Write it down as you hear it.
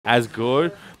as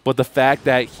good, but the fact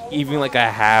that even like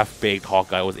a half-baked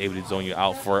Hawkeye was able to zone you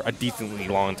out for a decently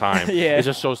long time, Yeah. it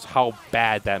just shows how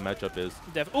bad that matchup is.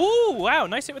 Ooh, wow,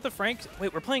 nice hit with the Frank.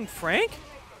 Wait, we're playing Frank?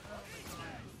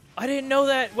 I didn't know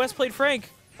that Wes played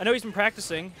Frank. I know he's been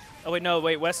practicing. Oh, wait, no,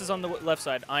 wait, Wes is on the left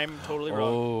side. I'm totally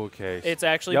wrong. Oh, okay. It's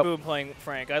actually Boom playing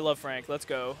Frank. I love Frank. Let's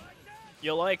go.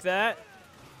 You'll like that.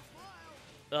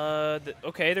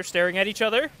 Okay, they're staring at each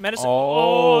other. Medicine.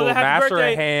 Oh, the happy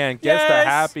birthday. Masterhand gets the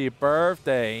happy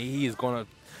birthday. He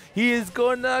is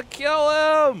gonna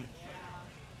kill him.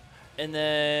 And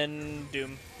then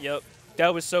Doom. Yep,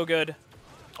 that was so good.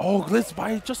 Oh, glitz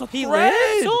by just a thread. He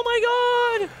lives. Oh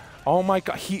my god. Oh my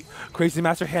god.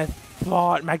 Crazymasterhand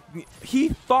thought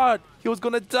he was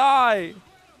gonna die.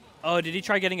 Oh, did he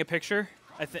try getting a picture?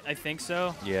 I think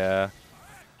so. Yeah.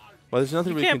 Well, there's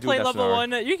nothing we can do. You can't play level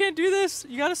 1. You can't do this.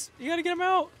 You gotta get him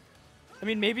out. I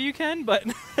mean, maybe you can, but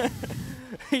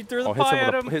he threw the pie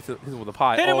at him. Hits him with the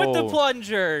pie. Hit him with the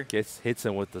plunger. Hits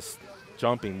him with the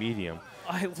jumping medium.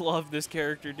 I love this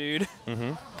character, dude.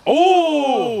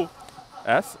 Oh!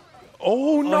 S.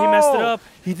 Oh no! Oh, he messed it up.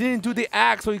 He didn't do the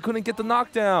axe, so he couldn't get the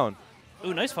knockdown.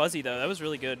 Ooh, nice fuzzy though. That was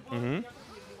really good.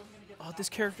 Oh, this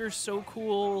character is so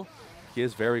cool. He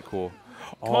is very cool.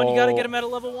 Come on, you gotta get him at a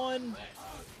level 1.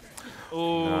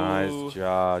 Ooh. Nice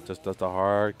job. Just does the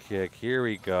hard kick. Here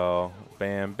we go.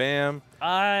 Bam, bam.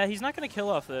 He's not going to kill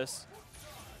off this.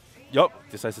 Yup.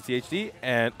 Decides to THD.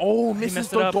 And, misses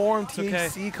the Dorm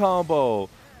THC combo.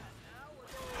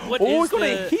 What he's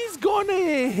going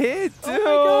to hit, dude.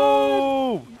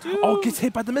 Oh, my God. Dude. Oh, gets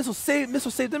hit by the missile.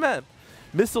 Missile saved him out.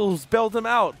 Missiles bailed him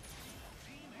out.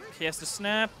 He has to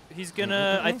snap. He's going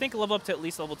to, I think, level up to at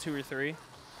least level 2 or 3.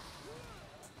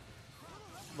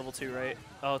 Level 2, right?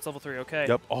 Oh, it's level 3. Okay.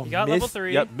 Yep. Oh, you got level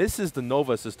 3. Yep. Misses the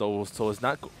Nova assist though, so it's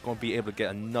not going to be able to get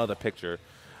another picture.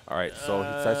 All right. So he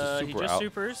decides to super he just out.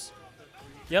 supers.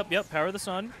 Yep. Power of the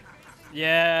sun.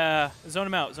 Yeah. Zone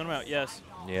him out. Yes.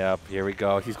 Yep. Here we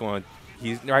go.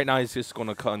 Right now he's just going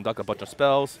to conduct a bunch of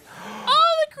spells.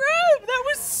 Oh, the grab! That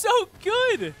was so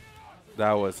good.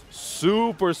 That was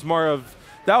super smart of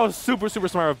super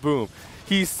smart of Boom.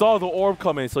 He saw the orb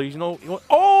coming, so just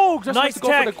nice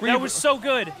tech. That was so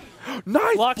good.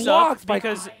 Nice blocks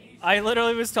because I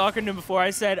literally was talking to him before. I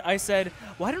said,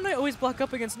 why don't I always block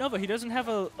up against Nova? He doesn't have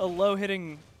a low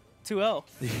hitting 2L.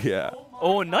 Yeah.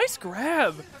 Oh, nice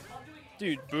grab,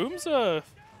 dude. Boom's Nova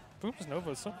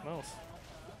is something else.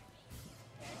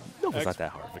 Nova's not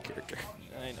that hard of a character.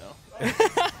 I know.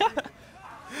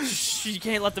 Shh, you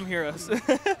can't let them hear us.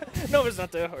 Nova's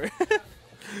not that hard.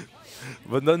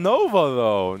 But the Nova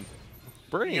though,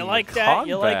 you like that?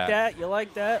 You like that? You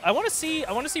like that? I want to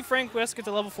see Frank West get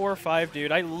to level 4 or 5,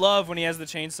 dude. I love when he has the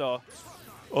chainsaw.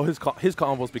 Oh, his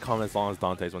combos become as long as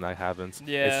Dante's when that happens.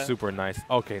 Yeah, it's super nice.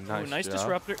 Okay, nice. Ooh, nice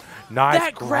disruptor. Nice.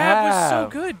 That grab was so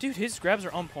good, dude. His grabs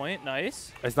are on point.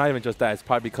 Nice. It's not even just that. It's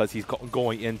probably because he's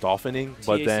going in dolphining,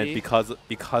 but then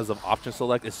because of option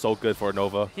select, it's so good for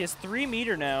Nova. He has 3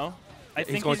 meter now. I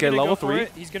think he's going to get level 3.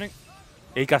 He's gonna.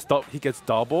 He gets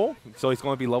double, so he's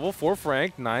going to be level 4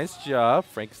 Frank. Nice job.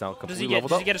 Frank's now completely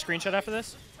leveled up. Does he get a screenshot after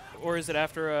this? Or is it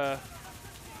after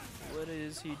what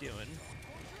is he doing?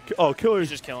 Oh, killer. He's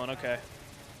just killing, okay.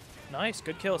 Nice,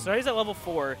 good kill. So he's at level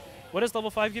 4. What does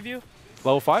level 5 give you?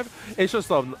 Level 5? It's just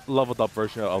a leveled up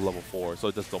version of level 4, so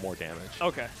it does more damage.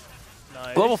 Okay.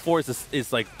 Nice. Level 4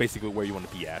 is like basically where you want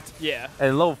to be at. Yeah.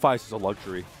 And level 5 is just a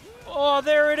luxury. Oh,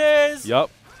 there it is! Yup.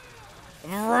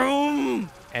 Vroom!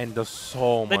 And does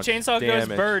so much damage. The chainsaw goes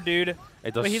bird, dude.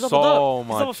 It does he's so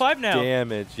much he's level 5 now.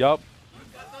 damage. Yup.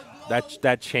 That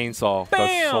chainsaw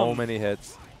does so many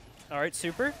hits. All right,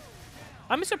 super.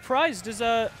 I'm surprised. Does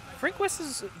Frank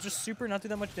West's just super not do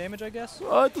that much damage, I guess?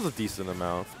 It does a decent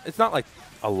amount. It's not like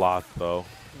a lot, though.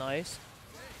 Nice.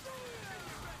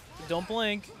 Don't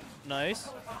blink. Nice.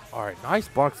 All right, nice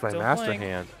blocks by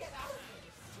Masterhand.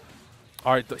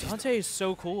 All right, Dante is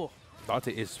so cool.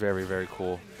 Dante is very, very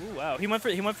cool. Ooh, wow. He went for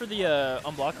the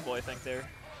unblockable, I think, there.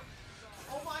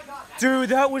 Dude,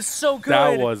 that was so good.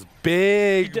 That was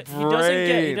big.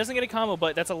 He doesn't get a combo,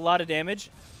 but that's a lot of damage.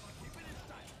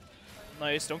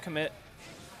 Nice. Don't commit.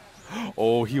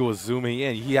 Oh, he was zooming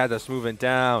in. He had us moving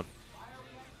down.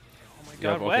 Oh my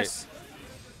God, Wes.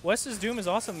 Wes's Doom is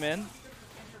awesome, man.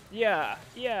 Yeah.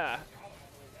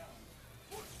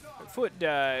 Foot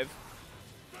dive.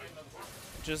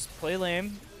 Just play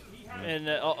lame. And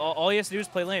all he has to do is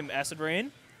play lame. Acid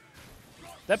Rain.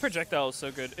 That projectile is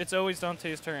so good. It's always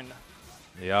Dante's turn.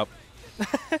 Yep.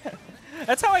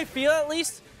 That's how I feel, at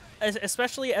least,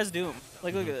 especially as Doom.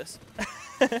 Like, look at this.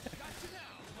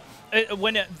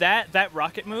 That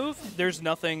rocket move, there's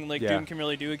nothing like Yeah. Doom can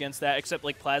really do against that except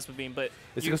like plasma beam. But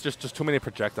It's because there's just too many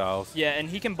projectiles. yeah, and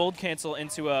he can bold cancel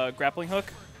into a grappling hook,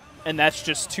 and that's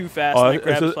just too fast. And it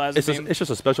grabs plasma beam. It's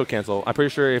just a special cancel. I'm pretty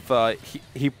sure if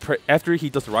after he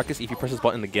does the rockets, if he presses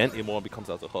button again, it more becomes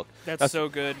out the hook. That's so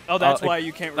good. Oh, that's why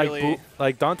you can't really.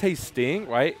 Like Dante's Sting,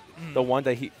 right? The one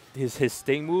that his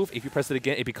Sting move. If you press it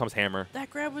again, it becomes hammer. That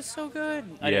grab was so good.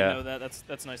 I didn't know that.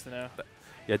 That's nice to know.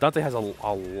 Yeah, Dante has a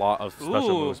lot of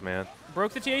special moves, man.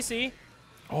 Broke the TAC.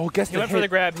 Oh, guess he went for the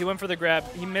grab. He went for the grab.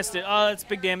 He missed it. Oh, that's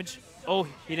big damage. Oh,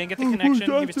 he didn't get the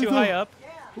connection. He was too high up.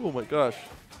 Oh my gosh.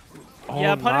 Oh,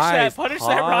 yeah, punish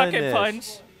that rocket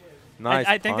punch. Nice.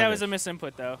 I think that was a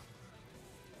misinput though.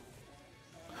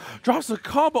 Drops a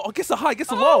combo. Oh, gets a high,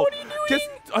 gets a Oh, low. what are you doing? Gets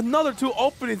another 2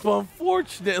 openings, but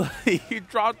unfortunately, he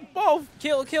dropped both.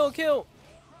 Kill, kill, kill.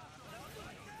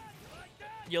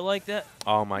 You like that?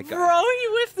 Oh my god. Bro, he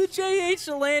whiffed the JH,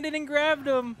 landed and grabbed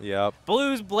him. Yep.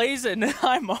 Blue's blazing.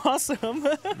 I'm awesome.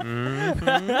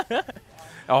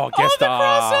 Oh, guess the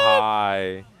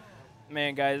high.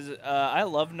 Man, guys, I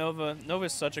love Nova.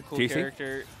 Nova's such a cool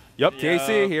character. Yep,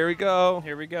 TC, here we go.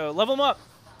 Here we go. Level him up.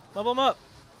 Level him up.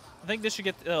 I think this should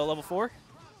get level 4.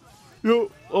 Yo.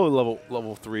 Oh,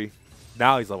 level 3.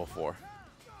 Now he's level 4.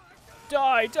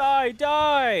 Die, die,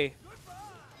 die.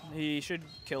 He should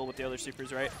kill with the other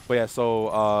supers, right? But yeah,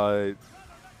 so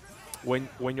when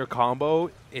your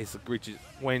combo reaches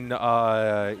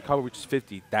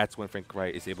 50, that's when Frank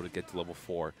Wright is able to get to level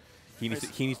 4. He needs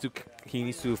to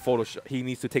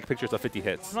take pictures of 50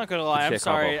 hits. I'm not gonna lie, I'm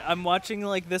sorry. I'm watching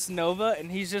like this Nova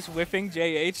and he's just whiffing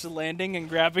JH, landing and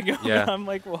grabbing him. Yeah. I'm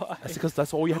like, why? That's because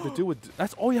that's all you have to do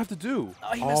that's all you have to do.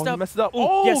 Oh, he messed up. He messed it up. Ooh,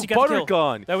 Oh, yes, he got butter the kill.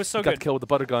 gun. That was so he good. Got killed with the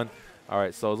butter gun. All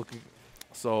right, so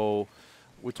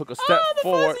we took a step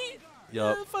forward. Fuzzy.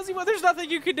 Yup. Fuzzy one. There's nothing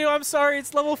you can do. I'm sorry.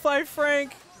 It's level 5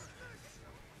 Frank.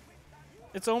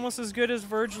 It's almost as good as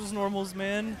Virgil's normals,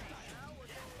 man.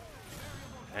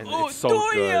 And it's so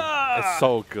good. It's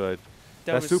so good.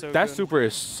 That super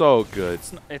is so good.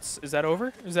 Is that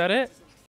over? Is that it?